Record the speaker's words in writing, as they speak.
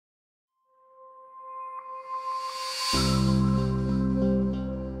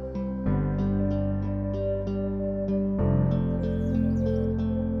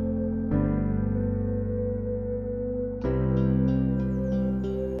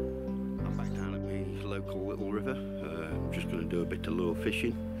little river. I'm just going to do a bit of lure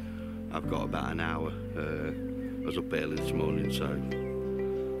fishing. I've got about an hour. I was up early this morning, so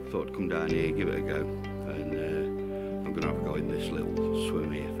thought I'd come down here, give it a go, and I'm going to have a go in this little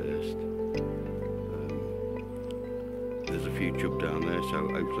swim here first. There's a few chub down there, so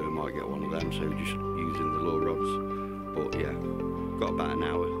hopefully I might get one of them, so just using the lure rods. But yeah, got about an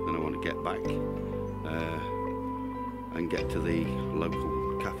hour, then I want to get back and get to the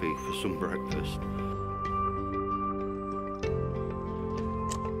local cafe for some breakfast.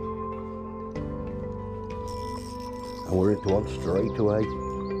 And we're into one straight away.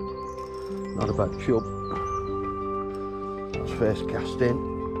 Not a bad chub. That's first cast in.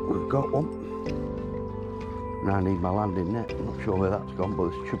 We've got one. Now I need my landing net. I'm not sure where that's gone, but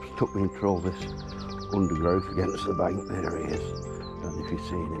this chub's took me into all this undergrowth against the bank. There he is. I don't know if you've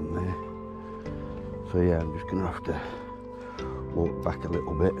seen him there. So yeah, I'm just going to have to walk back a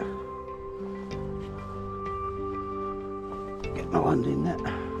little bit. Get my landing net.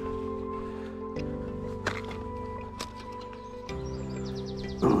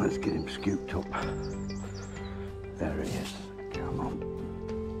 Oh, let's get him scooped up. There he is. Come on.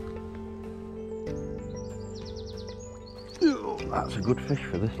 Oh, that's a good fish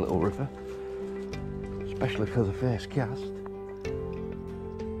for this little river, especially for the first cast. So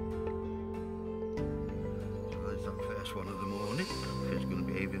there's that first one of the morning. He's going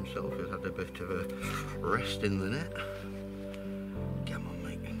to behave himself. He's had a bit of a rest in the net. Come on,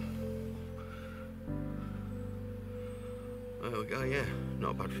 mate. There we go, yeah,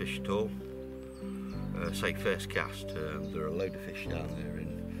 not a bad fish at all. Say first cast, there are a load of fish down there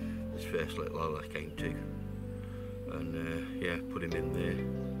in this first little hole I came to. And yeah, put him in there,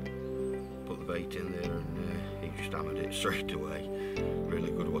 put the bait in there, and he just hammered it straight away.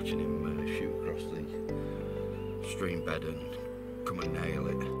 Really good watching him shoot across the stream bed and come and nail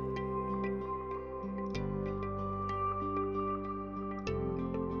it.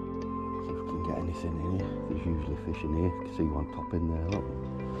 See if we can get anything in here. There's usually fish in here. You can see one top in there, look.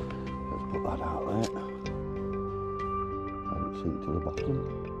 Let's put that out there. Let it sink to the bottom.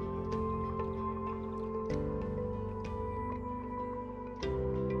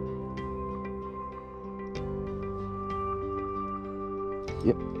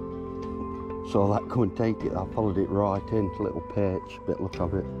 Yep, saw that come and take it. I followed it right in, little perch, bit look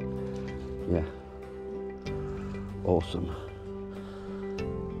of it. Yeah, awesome.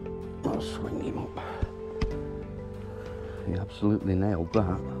 I'll swing him up. He absolutely nailed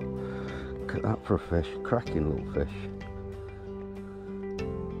that. Look at that for a fish, cracking little fish.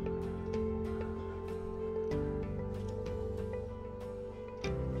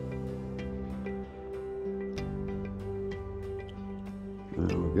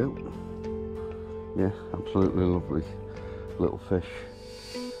 There we go. Yeah, absolutely lovely little fish.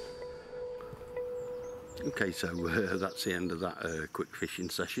 Okay, so that's the end of that quick fishing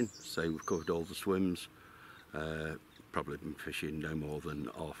session. So we've covered all the swims. Probably been fishing no more than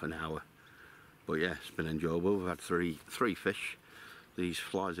half an hour. But yeah, it's been enjoyable. We've had three fish. These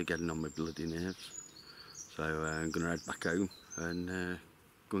flies are getting on my bloody nerves. So I'm going to head back home and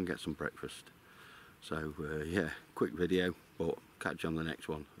go and get some breakfast. So yeah, quick video, but catch you on the next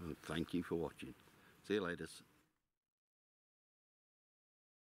one. Thank you for watching. See you later.